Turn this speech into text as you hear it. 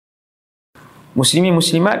Muslimin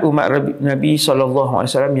muslimat umat Nabi SAW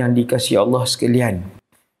yang dikasihi Allah sekalian,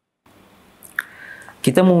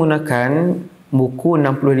 kita menggunakan buku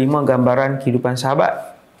 65 gambaran kehidupan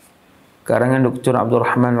sahabat karangan Dr. Abdul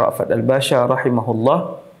Rahman Ra'fat Al-Bashar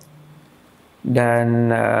rahimahullah,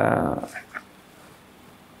 dan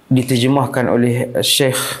diterjemahkan oleh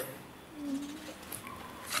Syekh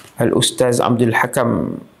Al-Ustaz Abdul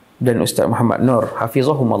Hakam dan Ustaz Muhammad Nur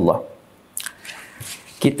hafizahumallah.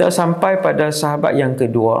 Kita sampai pada sahabat yang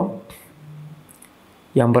kedua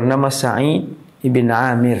yang bernama Sa'id ibn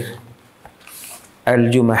Amir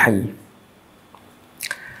Al-Jumahi.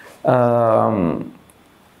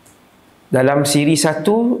 Dalam siri 1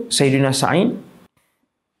 Sayyidina Sa'id,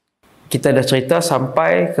 kita dah cerita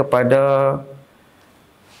sampai kepada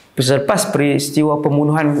selepas peristiwa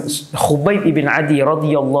pembunuhan Khubayb ibn Adi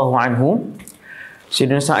radhiyallahu anhu.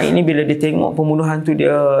 Sayyidina Sa'id ni bila dia tengok pembunuhan tu,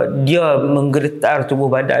 dia menggeretar tubuh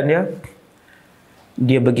badan dia.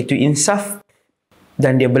 Dia begitu insaf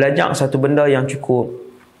dan dia belajar satu benda yang cukup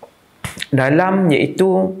dalam, iaitu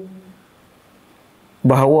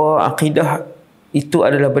bahawa akidah itu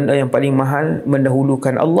adalah benda yang paling mahal,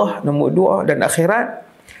 mendahulukan Allah nombor 2 dan akhirat.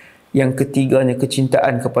 Yang ketiganya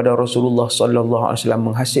kecintaan kepada Rasulullah sallallahu alaihi wasallam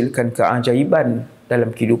menghasilkan keajaiban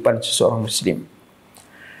dalam kehidupan seseorang muslim.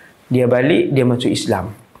 Dia balik, dia masuk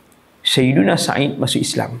Islam. Sayyidina Sa'id masuk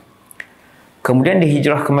Islam. Kemudian dia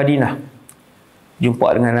hijrah ke Madinah.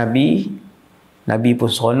 Jumpa dengan Nabi. Nabi pun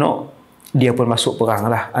seronok. Dia pun masuk perang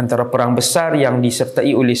lah. Antara perang besar yang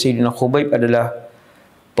disertai oleh Sayyidina Khubayb adalah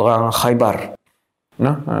perang Khaybar.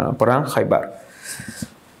 Perang Khaybar.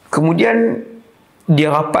 Kemudian dia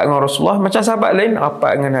rapat dengan Rasulullah. Macam sahabat lain,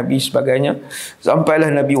 rapat dengan Nabi sebagainya.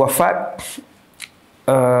 Sampailah Nabi wafat.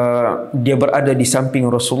 Dia berada di samping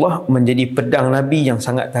Rasulullah, menjadi pedang Nabi yang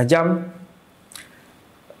sangat tajam,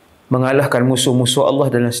 mengalahkan musuh-musuh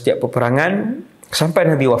Allah dalam setiap peperangan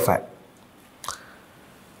sampai Nabi wafat.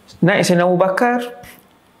 Naik Sayyidina Abu Bakar.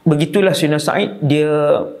 Begitulah Sayyidina Sa'id,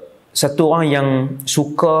 dia satu orang yang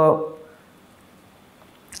suka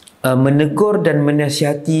menegur dan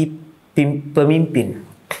menasihati pemimpin.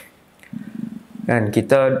 Kan,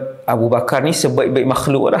 kita Abu Bakar ni sebaik-baik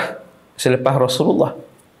makhluk dah selepas Rasulullah.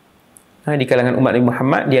 Di kalangan umat Nabi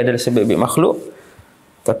Muhammad, dia adalah sebaik-baik makhluk,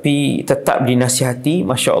 tapi tetap dinasihati.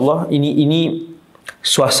 Masya Allah, ini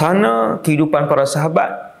suasana kehidupan para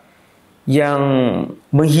sahabat yang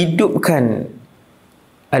menghidupkan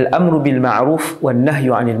al-amru bil ma'ruf wan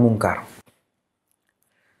nahyu 'anil munkar.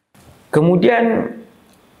 Kemudian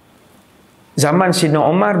zaman Sayyidina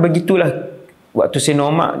Umar, begitulah waktu Sayyidina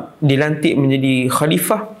Umar dilantik menjadi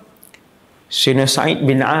khalifah. Sayyidina Sa'id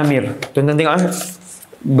bin Amir, tuan-tuan tengok,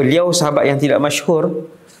 beliau sahabat yang tidak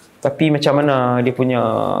masyhur, tapi macam mana dia punya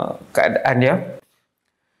keadaan dia.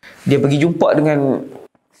 Dia pergi jumpa dengan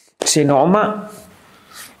Sayyidina Umar.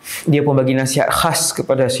 Dia pun bagi nasihat khas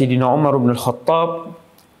kepada Sayyidina Umar bin Al-Khattab.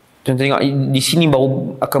 Tuan-tuan tengok, di sini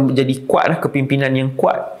baru akan menjadi kuatlah kepimpinan yang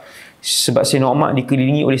kuat. Sebab Sayyidina Umar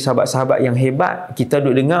dikelilingi oleh sahabat-sahabat yang hebat. Kita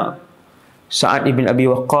duk dengar Sa'ad ibn Abi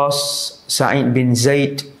Waqqas, Sa'id bin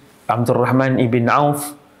Zaid, Abdul Rahman ibn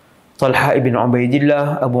Auf, Talha ibn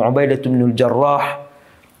Ubaidillah, Abu Ubaidah bin Al-Jarrah.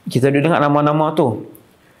 Kita dah dengar nama-nama tu.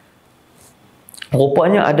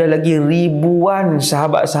 Rupanya ada lagi ribuan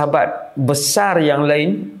sahabat-sahabat besar yang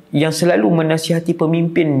lain yang selalu menasihati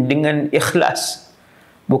pemimpin dengan ikhlas.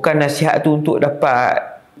 Bukan nasihat tu untuk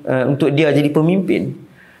dapat untuk dia jadi pemimpin.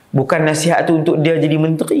 Bukan nasihat tu untuk dia jadi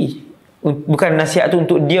menteri. Bukan nasihat tu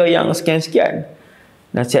untuk dia yang sekian-sekian.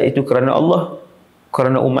 Nasihat itu kerana Allah,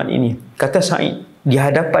 kerana umat ini. Kata Sa'id di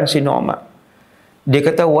hadapan Sayyidina Umar, dia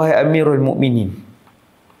kata, wahai Amirul Mukminin,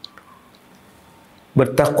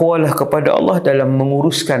 bertakwalah kepada Allah dalam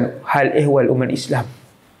menguruskan hal ehwal umat Islam.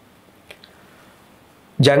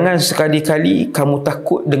 Jangan sekali-kali kamu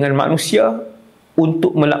takut dengan manusia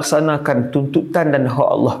untuk melaksanakan tuntutan dan hak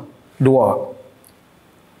Allah.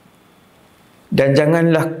 2. Dan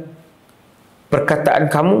janganlah perkataan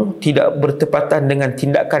kamu tidak bertepatan dengan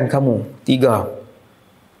tindakan kamu. 3.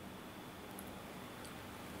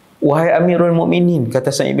 Wahai Amirul Mukminin,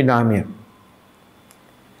 kata Sa'id bin Amir,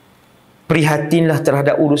 prihatinlah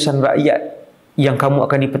terhadap urusan rakyat yang kamu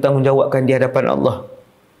akan dipertanggungjawabkan di hadapan Allah,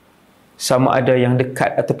 sama ada yang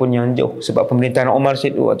dekat ataupun yang jauh. Sebab pemerintahan Umar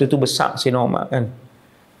waktu itu besar, Sayyidina Umar kan.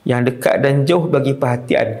 Yang dekat dan jauh bagi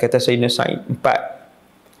perhatian, kata Sayyidina Sa'id.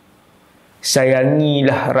 4.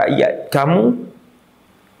 Sayangilah rakyat kamu,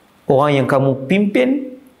 orang yang kamu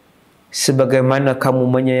pimpin, sebagaimana kamu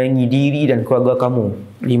menyayangi diri dan keluarga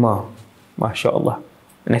kamu. 5. Masya Allah,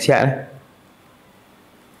 nasihat.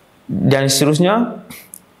 Dan seterusnya,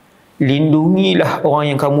 lindungilah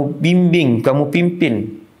orang yang kamu bimbing, kamu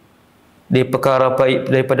pimpin,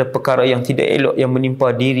 daripada perkara yang tidak elok yang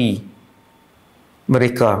menimpa diri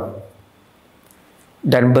mereka,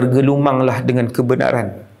 dan bergelumanglah dengan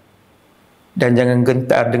kebenaran, dan jangan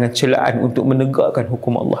gentar dengan celaan untuk menegakkan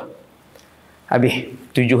hukum Allah. Habis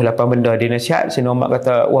 7-8 benda dia nasihat. Sayyidina Umar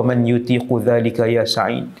kata, wa man yutiqu dzalika ya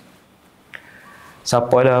Sa'id,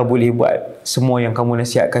 siapalah boleh buat semua yang kamu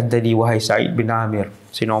nasihatkan tadi wahai Sa'id bin Amir.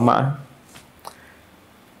 Sayyidina Umar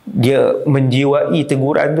dia menjiwai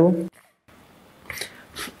teguran tu.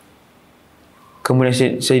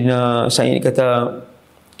 Kemudian Sayyidina Sa'id kata,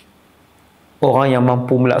 orang yang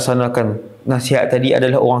mampu melaksanakan nasihat tadi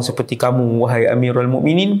adalah orang seperti kamu wahai Amirul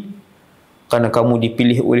Mukminin, kerana kamu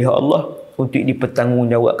dipilih oleh Allah untuk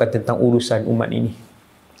dipertanggungjawabkan tentang urusan umat ini.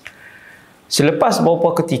 Selepas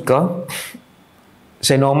beberapa ketika,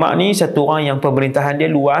 Sayyidina Umar ni satu orang yang pemerintahan dia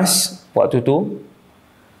luas waktu tu.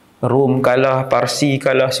 Rom kalah, Parsi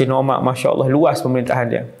kalah, Sayyidina Umar Masya Allah luas pemerintahan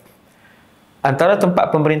dia. Antara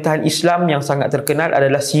tempat pemerintahan Islam yang sangat terkenal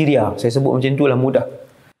adalah Syria. Saya sebut macam itulah mudah.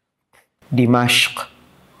 Dimashq,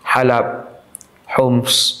 Halab,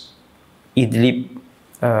 Homs, Idlib,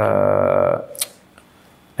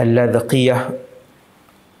 Al-Ladhaqiyah,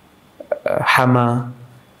 Hama.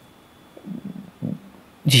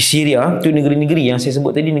 Di Syria, itu negeri-negeri yang saya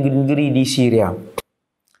sebut tadi, negeri-negeri di Syria.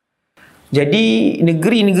 Jadi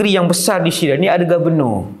negeri-negeri yang besar di Syria ni ada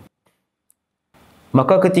gubernur.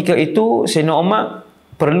 Maka ketika itu Sayyidina Umar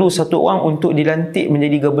perlu satu orang untuk dilantik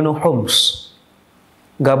menjadi gubernur Homs.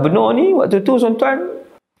 Gubernur ni waktu tu tuan-tuan,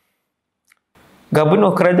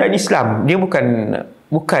 gubernur kerajaan Islam. Dia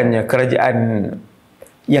bukannya kerajaan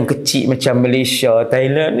yang kecil macam Malaysia,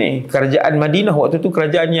 Thailand ni. Kerajaan Madinah waktu tu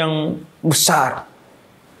kerajaan yang besar.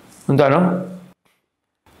 Tuan-tuan,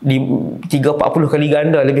 di 30-40 kali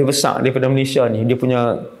ganda lebih besar daripada Malaysia ni. Dia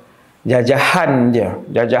punya jajahan dia,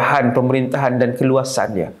 jajahan pemerintahan dan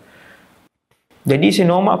keluasan dia. Jadi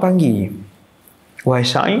Sayyidina Umar panggil, wahai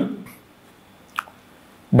Sa'id,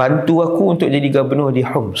 bantu aku untuk jadi gubernur di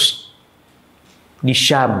Homs, di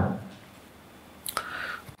Syam.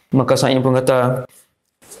 Maka Sa'id pun kata,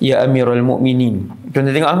 ya Amirul Mukminin.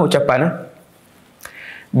 Tuan-tuan tengok ucapan.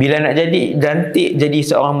 Bila nak jadi lantik jadi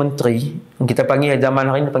seorang menteri, kita panggil zaman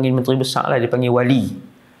hari ni panggil menteri besar lah, dia panggil wali.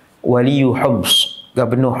 Waliyu Homs,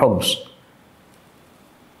 gubernur Homs.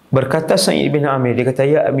 Berkata Sa'id bin Amir, dia kata,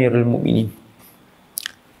 ya Amirul Mukminin,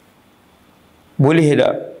 boleh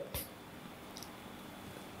tak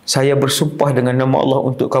saya bersumpah dengan nama Allah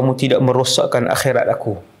untuk kamu tidak merosakkan akhirat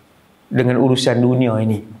aku dengan urusan dunia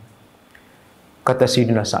ini? Kata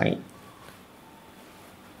Sayyidina Sa'id.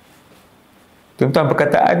 Tuan-tuan,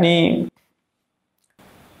 perkataan ni,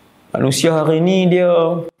 manusia hari ni dia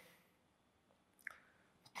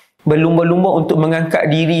berlumba-lumba untuk mengangkat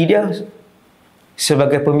diri dia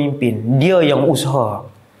sebagai pemimpin. Dia yang usaha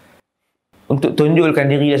untuk tunjulkan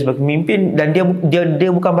diri dia sebagai pemimpin, dan dia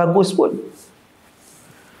bukan bagus pun.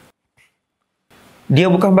 Dia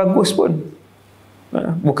bukan bagus pun.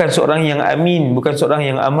 Bukan seorang yang amin, bukan seorang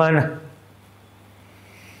yang amanah.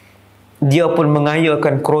 Dia pun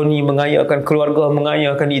mengayakan kroni, mengayakan keluarga,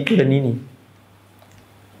 mengayakan itu dan ini.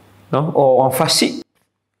 Orang fasik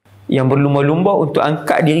yang berlumba-lumba untuk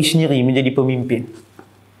angkat diri sendiri menjadi pemimpin.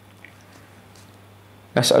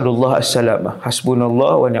 Nas'alullah as-salamah.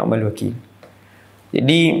 Hasbunallah wa ni'mal wakil.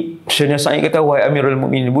 Jadi Sayyidina Sa'id kata, wahai Amirul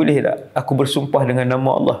Mukminin, boleh tak aku bersumpah dengan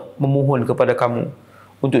nama Allah, memohon kepada kamu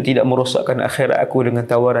untuk tidak merosakkan akhirat aku dengan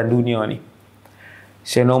tawaran dunia ni.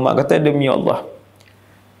 Sayyidina Umar kata, demi Allah,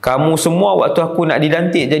 kamu semua waktu aku nak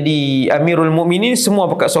dilantik jadi Amirul Mukminin, semua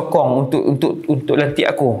pakat sokong untuk lantik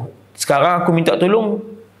aku. Sekarang aku minta tolong,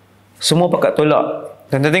 semua pakat tolak.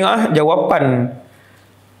 Dan tengok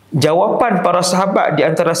jawapan para sahabat di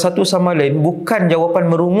antara satu sama lain bukan jawapan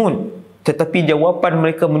merungut, tetapi jawapan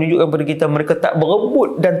mereka menunjukkan kepada kita mereka tak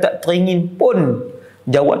berebut dan tak teringin pun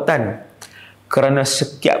jawatan. Kerana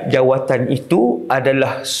setiap jawatan itu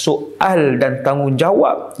adalah soal dan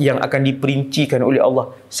tanggungjawab yang akan diperincikan oleh Allah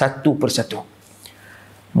satu persatu.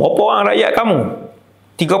 Berapa orang rakyat kamu?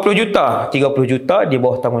 30 juta. 30 juta di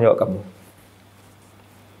bawah tanggungjawab kamu.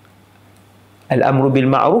 Al-amru bil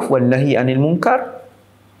ma'ruf wal nahi anil munkar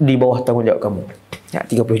di bawah tanggungjawab kamu. Ya,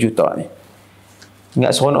 30 juta ni.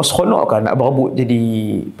 Ingat seronok-seronok kan nak berebut jadi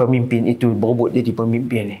pemimpin itu, berebut jadi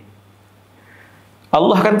pemimpin ni.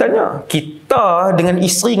 Allah akan tanya, kita dengan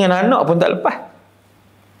isteri dengan anak pun tak lepas.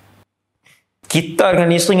 Kita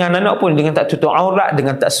dengan isteri dengan anak pun dengan tak tutup aurat,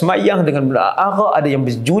 dengan tak semayang, dengan berarak, ada yang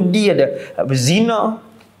berjudi, ada berzina,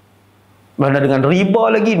 mana dengan riba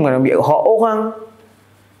lagi, dengan ambil hak orang.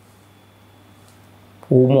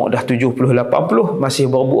 Umur dah 70-80, masih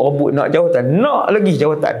berebut-rebut nak jawatan. Nak lagi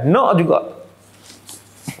jawatan, nak juga.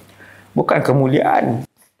 bukan kemuliaan.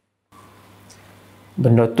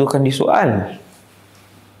 Benda tu kan disoal.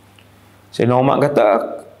 Sayyidina Umar kata,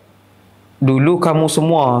 dulu kamu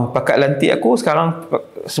semua pakat lantik aku, sekarang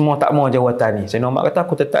semua tak mau jawatan ni. Sayyidina Umar kata,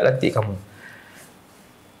 aku tetap lantik kamu.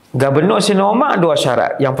 Gubernur Sayyidina Umar dua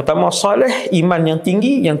syarat. Yang pertama, soleh, iman yang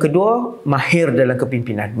tinggi. Yang kedua, mahir dalam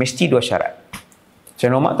kepimpinan. Mesti dua syarat.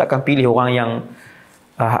 Sayyidina Umar takkan pilih orang yang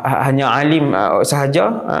hanya alim sahaja,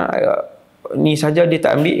 ni saja dia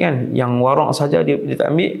tak ambil kan, yang warak saja dia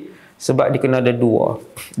tak ambil, sebab dia kena ada dua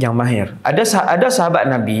yang mahir. Ada sahabat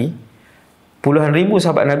Nabi, puluhan ribu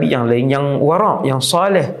sahabat Nabi yang lain yang warak, yang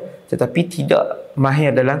soleh, tetapi tidak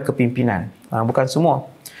mahir dalam kepimpinan. Bukan semua.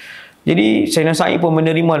 Jadi Sayyidina Sa'id pun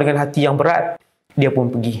menerima dengan hati yang berat. Dia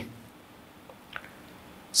pun pergi.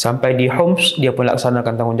 Sampai di Homs, dia pun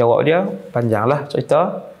laksanakan tanggungjawab dia. Panjanglah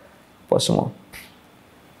cerita apa semua.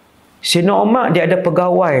 Sayyidina Umar, dia ada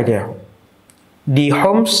pegawai dia di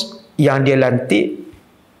Homs yang dia lantik.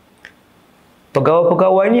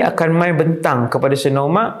 Pegawai-pegawai ni akan main bentang kepada Sayyidina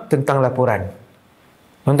Umar tentang laporan.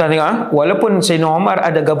 Tuan-tuan tengok, walaupun Sayyidina Umar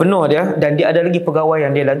ada gubernur dia, dan dia ada lagi pegawai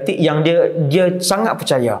yang dia lantik, yang dia sangat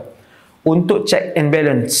percaya untuk check and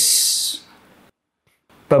balance.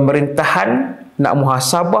 Pemerintahan nak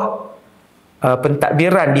muhasabah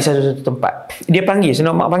pentadbiran di satu-satu tempat. Dia panggil,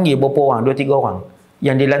 Sayyidina Umar panggil berapa orang, 2-3 orang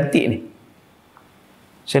yang dilantik ni.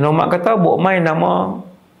 Sayyidina Umar kata, buat main nama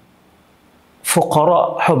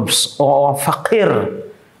fuqara Homs, orang-orang fakir,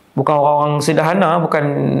 bukan orang sederhana, bukan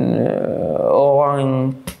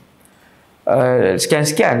orang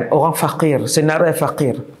sekian-sekian, orang fakir, senarai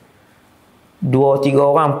fakir. 2-3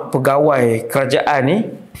 orang pegawai kerajaan ni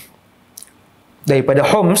daripada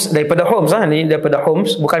Homs ni, daripada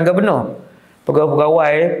Homs, bukan gubernur.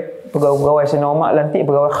 Pegawai Sayyidina Umar lantik,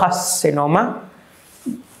 pegawai khas Sayyidina Umar.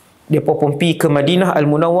 Dia pun pergi ke Madinah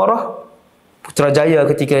Al-Munawwarah, Putrajaya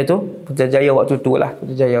ketika itu, Putrajaya waktu tu lah,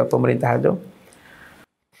 Putrajaya pemerintahan tu.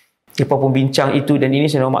 Dia pun bincang itu dan ini,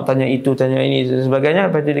 Sayyidina Umar tanya itu, tanya ini dan sebagainya.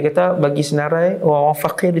 Lepas tu dia kata, bagi senarai orang-orang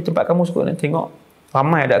fakir di tempat kamu, suka nak tengok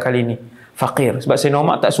ramai ada kali ni fakir. Sebab Sayyidina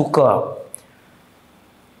Umar tak suka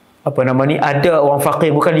ada orang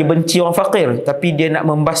fakir, bukan dibenci orang fakir, tapi dia nak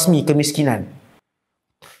membasmi kemiskinan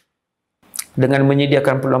dengan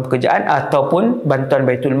menyediakan peluang pekerjaan ataupun bantuan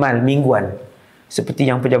Baitul Mal mingguan, seperti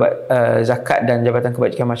yang pejabat zakat dan Jabatan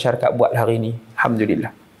Kebajikan Masyarakat buat hari ini.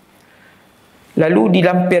 Alhamdulillah. Lalu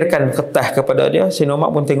dilampirkan kertas kepada dia. Sayyidina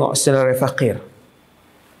Umar pun tengok senarai fakir.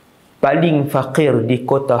 Paling fakir di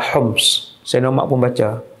kota Homs, Sayyidina Umar pun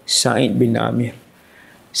baca Sa'id bin Amir.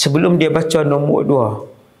 Sebelum dia baca nombor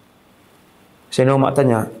 2, Sayyidina Umar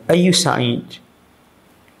tanya, Ayu Sa'id?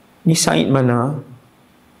 Ini Sa'id mana?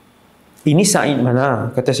 Ini Sa'id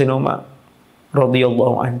mana? Kata Sayyidina Umar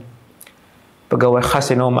radhiyallahu anhu. Pegawai khas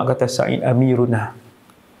Sayyidina Umar kata, Sa'id amiruna.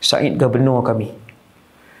 Sa'id gubernur kami.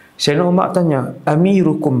 Sayyidina Umar tanya,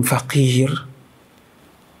 amirukum faqir?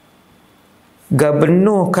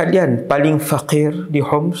 Gubernur kalian paling fakir di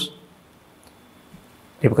Homs?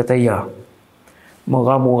 Dia berkata, ya.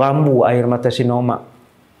 Meramu-ramu air mata Sayyidina Umar.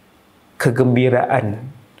 Kegembiraan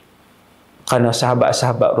kerana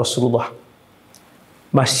sahabat-sahabat Rasulullah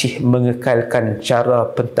masih mengekalkan cara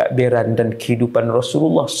pentadbiran dan kehidupan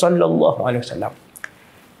Rasulullah sallallahu alaihi wasallam.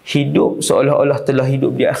 Hidup seolah-olah telah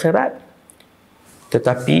hidup di akhirat,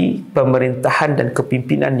 tetapi pemerintahan dan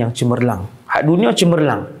kepimpinan yang cemerlang. Hak dunia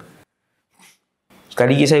cemerlang.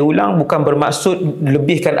 Sekali lagi saya ulang, bukan bermaksud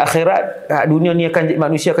lebihkan akhirat. Hak dunia ni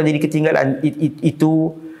manusia akan jadi ketinggalan.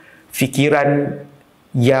 Itu fikiran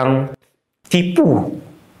yang tipu,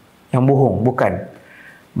 yang bohong, bukan.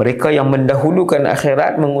 Mereka yang mendahulukan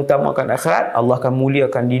akhirat, mengutamakan akhirat, Allah akan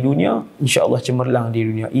muliakan di dunia, insya-Allah cemerlang di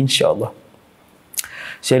dunia, insya-Allah.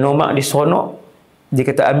 Sayyidina Umar diseronok, dia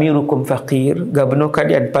kata, amirukum faqir, gubernur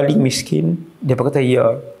kalian paling miskin. Dia berkata,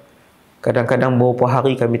 ya. Kadang-kadang beberapa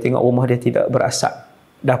hari kami tengok rumah dia tidak berasap,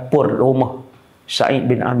 dapur rumah Sa'id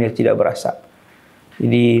bin Amir tidak berasap.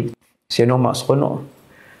 Jadi Sayyidina Umar seronok,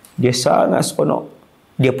 dia sangat seronok.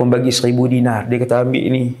 Dia pun bagi 1,000 dinar. Dia kata, ambil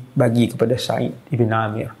ini, bagi kepada Sa'id ibn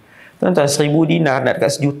Amir. Tuan-tuan, 1,000 dinar nak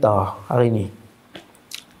dekat sejuta hari ini.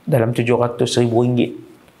 Dalam 700,000 ringgit.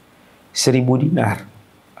 1,000 dinar.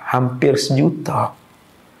 Hampir sejuta.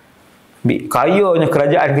 Kayanya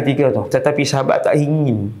kerajaan ketika tu. Tetapi sahabat tak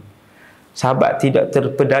ingin. Sahabat tidak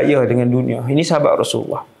terpedaya dengan dunia. Ini sahabat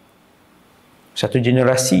Rasulullah. Satu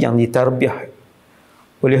generasi yang ditarbiah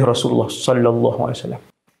oleh Rasulullah sallallahu alaihi wasallam.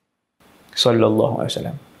 Sallallahu alaihi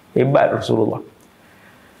wasallam. Hebat Rasulullah.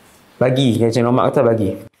 Bagi, Sayyidina Umar kata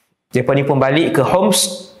bagi. Depa ni pun balik ke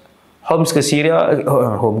Homs ke Syria,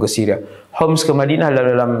 Homs ke Madinah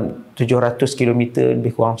dalam 700 km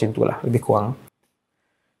lebih kurang macam itulah, lebih kurang.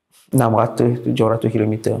 600-700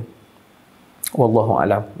 km. Wallahu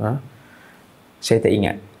alam. Saya tak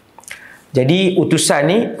ingat. Jadi utusan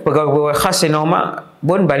ni, pegawai khas Sayyidina Umar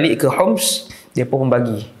pun balik ke Homs, dia pun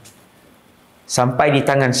bagi. Sampai di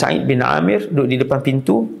tangan Sa'id bin Amir, duduk di depan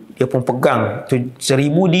pintu, dia pun pegang 1,000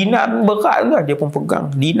 dinar, berat lah, dia pun pegang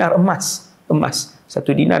dinar emas.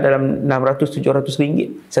 1 dinar dalam 600-700 ringgit,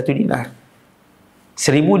 1 dinar.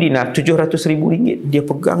 1,000 dinar, 700,000 ringgit. Dia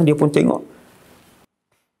pegang, dia pun tengok.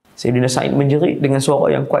 Sayyidina Sa'id menjerit dengan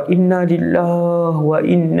suara yang kuat, "Inna lillahi wa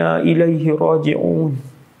inna ilaihi raji'un."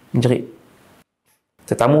 Menjerit.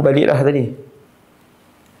 Tetamu baliklah tadi.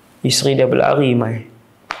 Isteri dia berlari mai.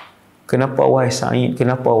 "Kenapa wahai Sa'id?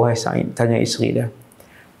 Kenapa wahai Sa'id?" Tanya isteri dia.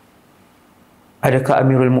 "Adakah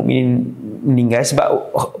Amirul Mukminin meninggal?"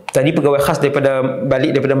 Sebab tadi pegawai khas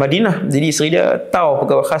balik daripada Madinah. Jadi isteri dia tahu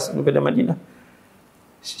pegawai khas daripada Madinah.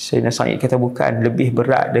 Sayyidina Sa'id kata, "Bukan, lebih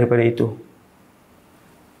berat daripada itu."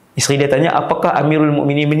 Isteri dia tanya, "Apakah Amirul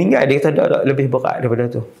Mukminin meninggal?" Dia kata, tak, lebih berat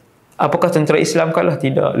daripada tu. "Apakah tentera Islam kalah?"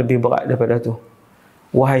 "Tidak, lebih berat daripada tu."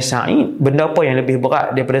 "Wahai Sa'id, benda apa yang lebih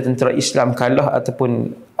berat daripada tentera Islam kalah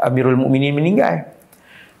ataupun Amirul Mukminin meninggal?"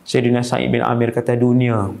 Sayyidina Sa'id bin Amir kata,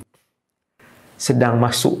 "Dunia sedang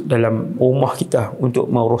masuk dalam rumah kita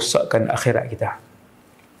untuk merosakkan akhirat kita."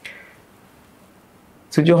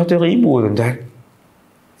 700,000 tuan-tuan.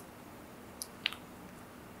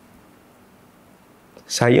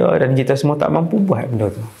 Saya dan kita semua tak mampu buat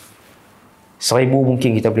benda tu. 1,000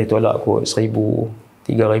 mungkin kita boleh tolak kot. 1,000,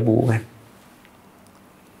 3,000 kan.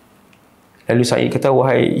 Lalu Sa'id kata,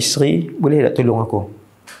 "Wahai isteri, boleh tak tolong aku?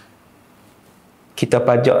 Kita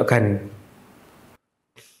pajakkan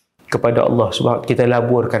kepada Allah SWT. Kita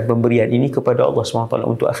laburkan pemberian ini kepada Allah SWT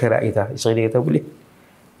untuk akhirat kita." Isteri dia kata, "Boleh."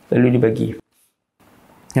 Lalu dibagi.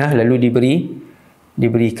 Lalu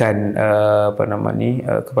diberikan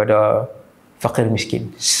kepada fakir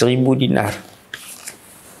miskin. 1,000 dinar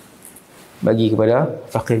bagi kepada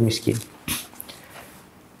fakir miskin.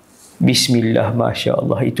 Bismillah, Masya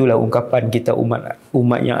Allah. Itulah ungkapan kita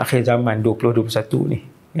umat yang akhir zaman 2021 ni.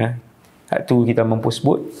 Hak tu kita mampu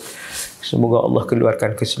sebut. Semoga Allah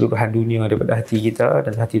keluarkan keseluruhan dunia daripada hati kita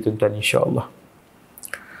dan hati tuan-tuan, insya-Allah.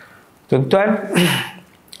 Tuan-tuan,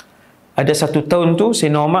 ada satu tahun tu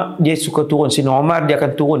Sayyidina Umar dia suka turun. Sayyidina Umar dia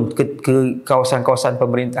akan turun ke kawasan-kawasan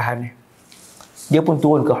pemerintahan. Dia pun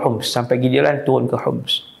turun ke Homs, sampai giliran turun ke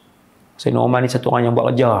Homs. Sayyidina Umar ni satu orang yang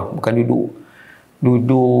buat kerja, bukan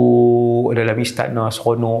duduk dalam istana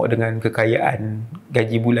seronok dengan kekayaan,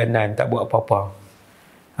 gaji bulanan, tak buat apa-apa.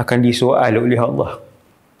 Akan disoal oleh Allah.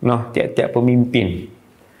 Tiap-tiap pemimpin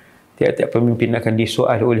akan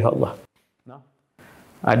disoal oleh Allah.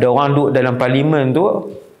 Ada orang duduk dalam parlimen tu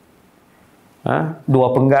 2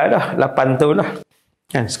 penggal dah, 8 tahun dah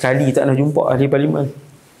kan, sekali tak nak jumpa ahli parlimen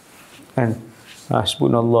kan.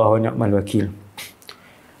 Hasbunallah wa ni'mal wakil.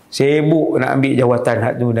 Sibuk nak ambil jawatan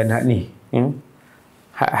hak tu dan hak ni.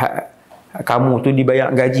 Kamu tu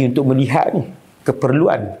dibayar gaji untuk melihat ni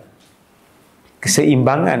keperluan,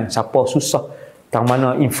 keseimbangan, siapa susah, tang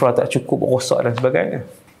mana infra tak cukup, rosak dan sebagainya.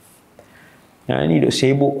 Ini duk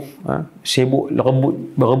sibuk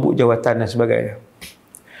berebut jawatan dan sebagainya.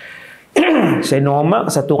 Sayyidina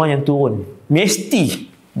Umar satu orang yang turun,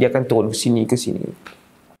 mesti dia akan turun ke sini.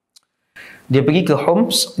 Dia pergi ke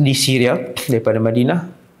Homs di Syria daripada Madinah.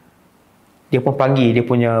 Dia pun panggil dia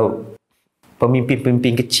punya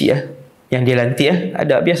pemimpin-pemimpin kecil yang dia lantik.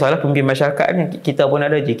 Ada biasalah pemimpin masyarakat ni. Kita pun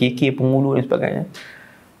ada JKK, pengulu dan sebagainya.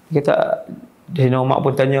 Dia kata, Sayyidina Umar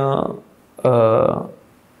pun tanya,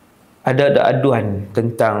 ada aduan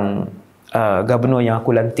tentang gubernur yang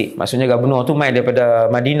aku lantik. Maksudnya gubernur tu main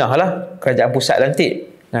daripada Madinah lah, kerajaan pusat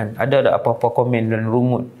lantik kan. Ada apa-apa komen dan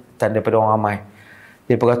rungut daripada orang ramai.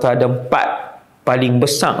 Dia berkata, ada 4 paling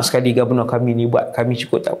besar sekali gubernur kami ni buat kami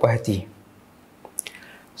cukup tak puas hati.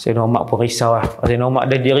 Sayyidina Umar pun risau lah. Sayyidina Umar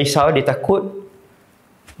dia risau, dia takut.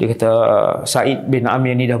 Dia kata, Sa'id bin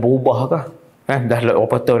Amir ni dah berubah kah? Dah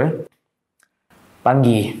berapa tahun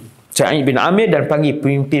panggil Sa'id bin Amir dan panggil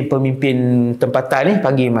pemimpin-pemimpin tempatan ni,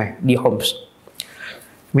 panggil mai di Homs.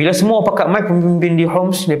 Bila semua pakat mai pemimpin di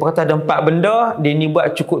Homs, dia berkata ada 4 benda dia ni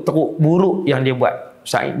buat cukup teruk, buruk yang dia buat.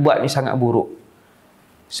 Sa'id buat ni sangat buruk.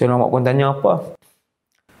 Sayyidina Umar pun tanya apa?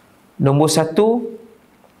 Nombor 1,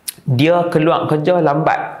 dia keluar kerja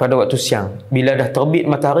lambat pada waktu siang. Bila dah terbit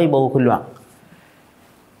matahari baru keluar.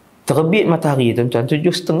 Terbit matahari tuan-tuan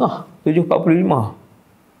 7.30, 7.45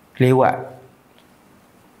 lewat.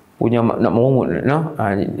 Punya nak merungut.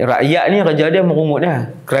 Rakyat ni kerja dia merungut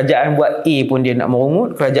lah. Kerajaan buat A pun dia nak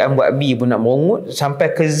merungut, kerajaan buat B pun nak merungut,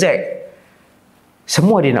 sampai ke Z.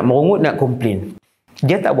 Semua dia nak merungut, nak komplain.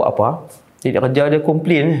 Dia tak buat apa. Dia kerja dia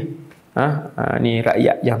komplain. Ni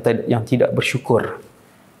rakyat yang tidak bersyukur.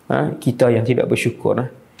 Kita yang tidak bersyukur.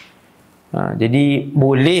 Jadi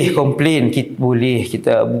boleh komplain, boleh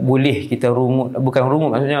kita rungut, bukan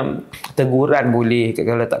rungut maksudnya teguran boleh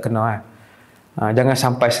kalau tak kena. Jangan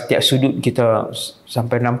sampai setiap sudut kita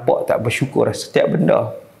sampai nampak tak bersyukur setiap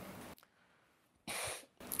benda.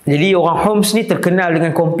 Jadi orang Homs ni terkenal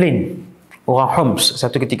dengan komplain. Orang Homs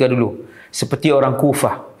satu ketika dulu, seperti orang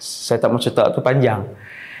Kufah. Saya tak mahu cerita tu panjang.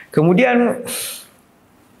 Kemudian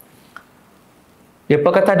dia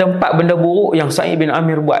kata ada 4 benda buruk yang Sa'id bin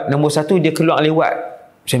Amir buat. Nombor 1, dia keluar lewat.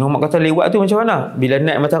 Sayyidina Umar kata lewat tu macam mana? Bila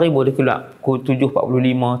naik matahari dia keluar pukul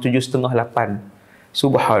 7.45, 7.30, 8.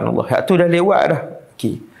 Subhanallah. Hak tu dah lewat dah.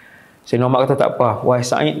 Okey. Sayyidina Umar kata tak apa. Wahai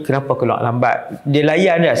Sa'id, kenapa keluar lambat? Dia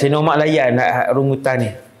layan dah. Sayyidina Umar layan rungutan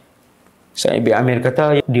ni. Sa'id bin Amir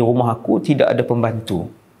kata, di rumah aku tidak ada pembantu.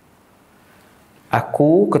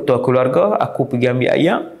 Aku ketua keluarga, aku pergi ambil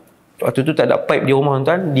air. Waktu tu tak ada pipe di rumah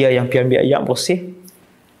tuan. Dia yang pergi ambil air bersih.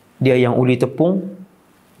 Dia yang uli tepung.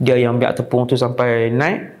 Dia yang biar tepung tu sampai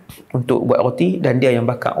naik untuk buat roti. Dan dia yang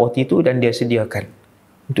bakar roti tu dan dia sediakan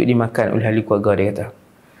untuk dimakan oleh ahli keluarga, dia kata.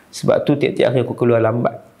 Sebab tu tiap-tiap hari aku keluar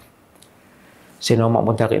lambat. Sayyidina Umar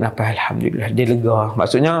pun tarik nafas, alhamdulillah. Dia lega.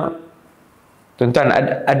 Maksudnya tuan-tuan,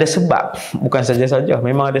 ada sebab. Bukan saja-saja.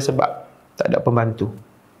 Memang ada sebab. Tak ada pembantu.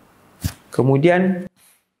 Kemudian,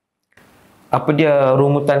 apa dia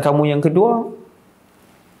rumutan kamu yang kedua?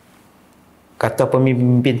 Kata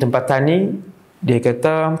pemimpin tempatan ni, dia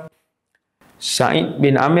kata, Sa'id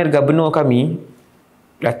bin Amir, gubernur kami,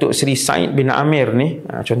 Datuk Seri Sa'id bin Amir ni,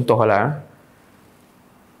 contohlah,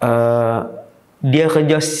 dia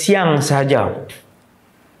kerja siang sahaja.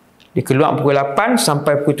 Dia keluar pukul 8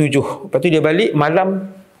 sampai pukul 7. Lepas tu dia balik malam.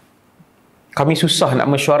 Kami susah nak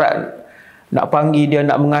mesyuarat, nak panggil dia,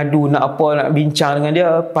 nak mengadu, nak apa, nak bincang dengan dia,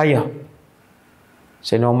 payah.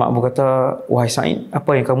 Sayyidina Umar pun kata, wahai Sa'id,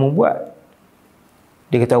 apa yang kamu buat?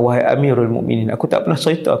 Dia kata, wahai Amirul Mukminin, aku tak pernah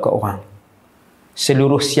cerita ke orang.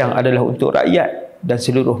 Seluruh siang adalah untuk rakyat dan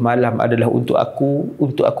seluruh malam adalah untuk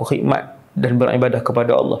aku khidmat dan beribadah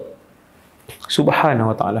kepada Allah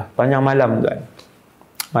Subhanahu wa ta'ala. Panjang malam kan.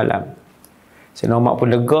 Malam. Sayyidina Umar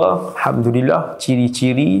pun lega. Alhamdulillah,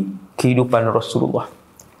 ciri-ciri kehidupan Rasulullah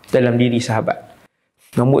dalam diri sahabat.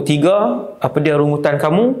 Nombor 3, apa dia rungutan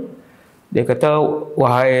kamu? Dia kata,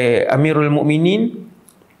 wahai Amirul Mukminin,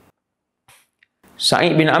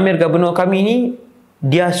 Sa'id bin Amir, gubernur kami ni,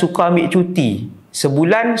 dia suka ambil cuti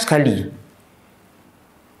sebulan sekali.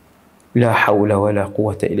 La haula wala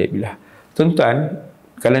quwata illa billah. Tuan-tuan,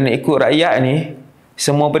 kalau nak ikut rakyat ni,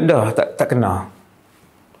 semua benda tak kena.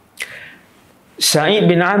 Sa'id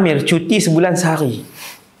bin Amir cuti sebulan sehari.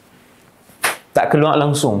 Tak keluar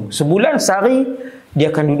langsung. Sebulan sehari,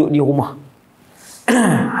 dia akan duduk di rumah.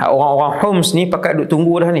 Orang-orang Homs ni pakat duduk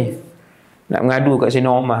tunggu dah ni. Nak mengadu kat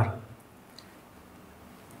Sayyidina Umar.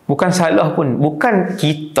 Bukan salah pun. Bukan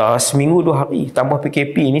kita seminggu 2 hari. Tambah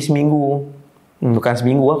PKP ni seminggu. Bukan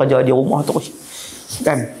seminggu lah, kerja di rumah terus.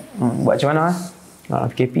 Kan? Buat macam mana?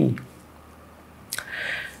 PKP.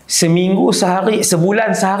 Seminggu sehari,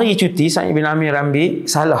 sebulan sehari cuti Sa'id bin Amir ambil,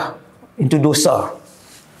 salah. Itu dosa.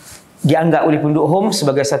 Dianggap oleh penduduk Homs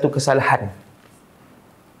sebagai satu kesalahan.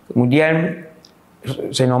 Kemudian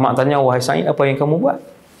Sayyidina Umar tanya, wahai Sa'id, apa yang kamu buat?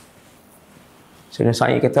 Sayyidina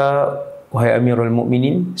Sa'id kata, wahai Amirul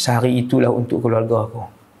Mukminin, sehari itulah untuk keluarga aku.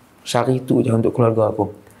 Sehari itu je untuk keluarga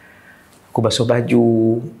aku. Aku basuh baju,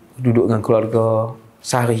 duduk dengan keluarga,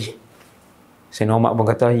 sehari. Sayyidina Umar pun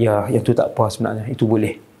kata, ya, yang tu tak apa sebenarnya, itu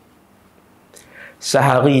boleh.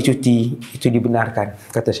 Sehari cuti, itu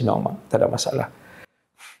dibenarkan, kata Sayyidina Umar, tak ada masalah.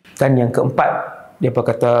 Dan yang keempat, dia pun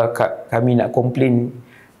kata, kami nak komplain,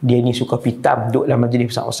 dia ni suka pitam, duduk dalam majlis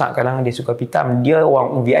besar-besar kadang dia suka pitam. Dia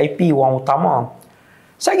orang VIP, orang utama.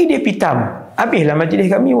 Sagi dia pitam, habislah majlis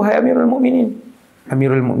kami, wahai Amirul Mukminin.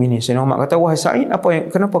 Amirul Mukminin, Sayyidina Umar kata, wahai Sa'id,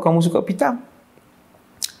 kenapa kamu suka pitam?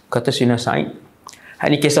 Kata Sayyidina Sa'id,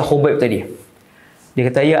 ini kisah Khubayb tadi. Dia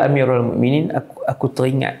kata, ya Amirul Mukminin, aku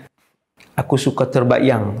teringat, aku suka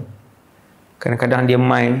terbayang. Kadang-kadang dia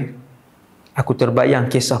main, aku terbayang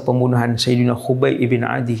kisah pembunuhan Sayyidina Khubayb ibn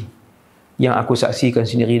Adi yang aku saksikan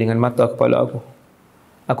sendiri dengan mata kepala aku.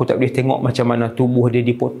 Aku tak boleh tengok macam mana tubuh dia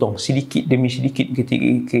dipotong sedikit demi sedikit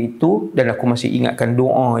ketika itu, dan aku masih ingatkan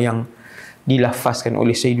doa yang dilafazkan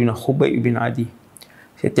oleh Sayyidina Khubayb ibn Adi.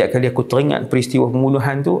 Setiap kali aku teringat peristiwa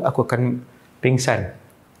pembunuhan tu, aku akan pingsan,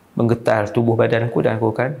 menggetar tubuh badan aku dan aku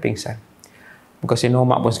akan pingsan. Muka Sayyidina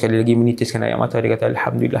Umar pun sekali lagi menitiskan air mata. Dia kata,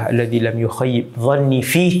 alhamdulillah alladzi lam yukhayyib dhanni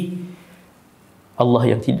fihi.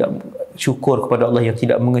 Allah yang tidak, syukur kepada Allah yang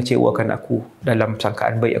tidak mengecewakan aku dalam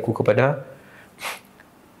sangkaan baik aku kepada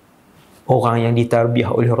orang yang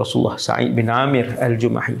ditarbiah oleh Rasulullah, Sa'id bin Amir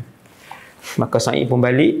al-Jumahi. Maka Sa'id pun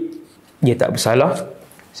balik, dia tak bersalah.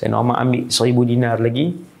 Sayyidina Umar ambil 1000 dinar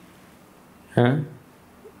lagi,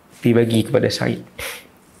 pergi bagi kepada Sa'id.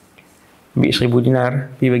 Ambil 1000 dinar,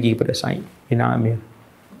 pergi bagi kepada Sa'id bin Amir.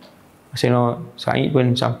 Sayyidina Sa'id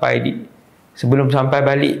pun sebelum sampai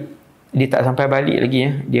balik, dia tak sampai balik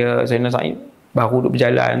lagi, Sayyidina Sa'id baru duduk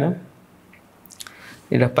berjalan tu.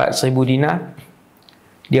 Dia dapat 1000 dinar.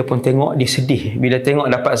 Dia pun tengok, dia sedih. Bila tengok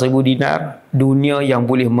dapat 1000 dinar, dunia yang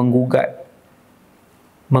boleh menggugat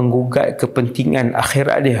kepentingan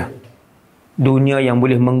akhirat dia, dunia yang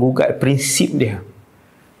boleh menggugat prinsip dia,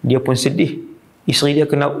 dia pun sedih. Isteri dia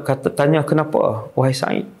tanya, kenapa wahai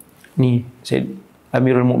Sa'id? Ni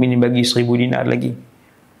Amirul Mukminin bagi 1000 dinar lagi.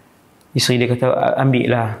 Isteri dia kata, ambil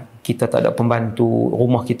lah, kita tak ada pembantu,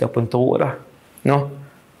 rumah kita pun teruk lah,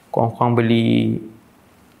 korang beli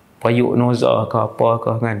payuk noza ke apa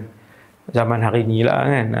ke kan, zaman hari ni lah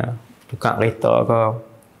kan, tukang kereta ke,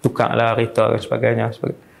 tukang lah kereta dan sebagainya.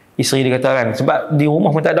 Isteri dia kata kan, sebab di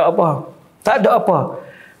rumah pun tak ada apa,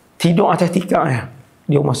 tidur atas tikar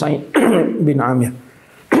di rumah Sa'id bin Amir.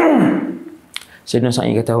 Sayyidina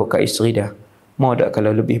Sa'id kata kat isteri dia, mau tak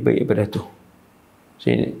kalau lebih baik daripada tu?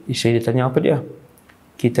 Isteri dia tanya, apa dia?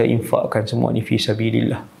 Kita infakkan semua ni fi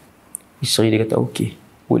sabilillah. Isteri dia kata okey,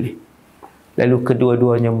 boleh. Lalu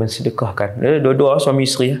kedua-duanya mensedekahkan. Dua-dua suami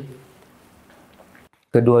isteri.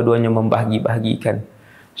 Kedua-duanya membahagi-bahagikan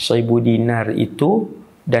 1000 dinar itu,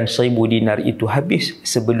 dan 1000 dinar itu habis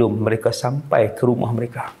sebelum mereka sampai ke rumah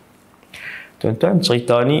mereka. Tuan-tuan,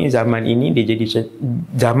 cerita ni zaman ini dia jadi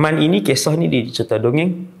zaman ini, kisah ni dia cerita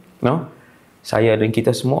dongeng. Saya dan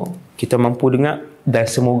kita semua, kita mampu dengar, dan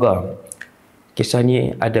semoga kisah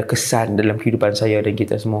ni ada kesan dalam kehidupan saya dan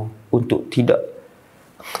kita semua untuk tidak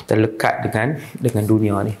terlekat dengan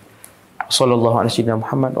dunia ni. Sallallahu alaihi wasallam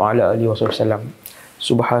Muhammad wa ala alihi wasallam.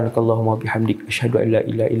 Subhanakallahumma bihamdik asyhadu an la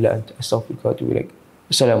ilaha illa anta astaghfiruka wa atubu ilaik.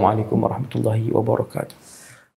 Assalamualaikum warahmatullahi wabarakatuh.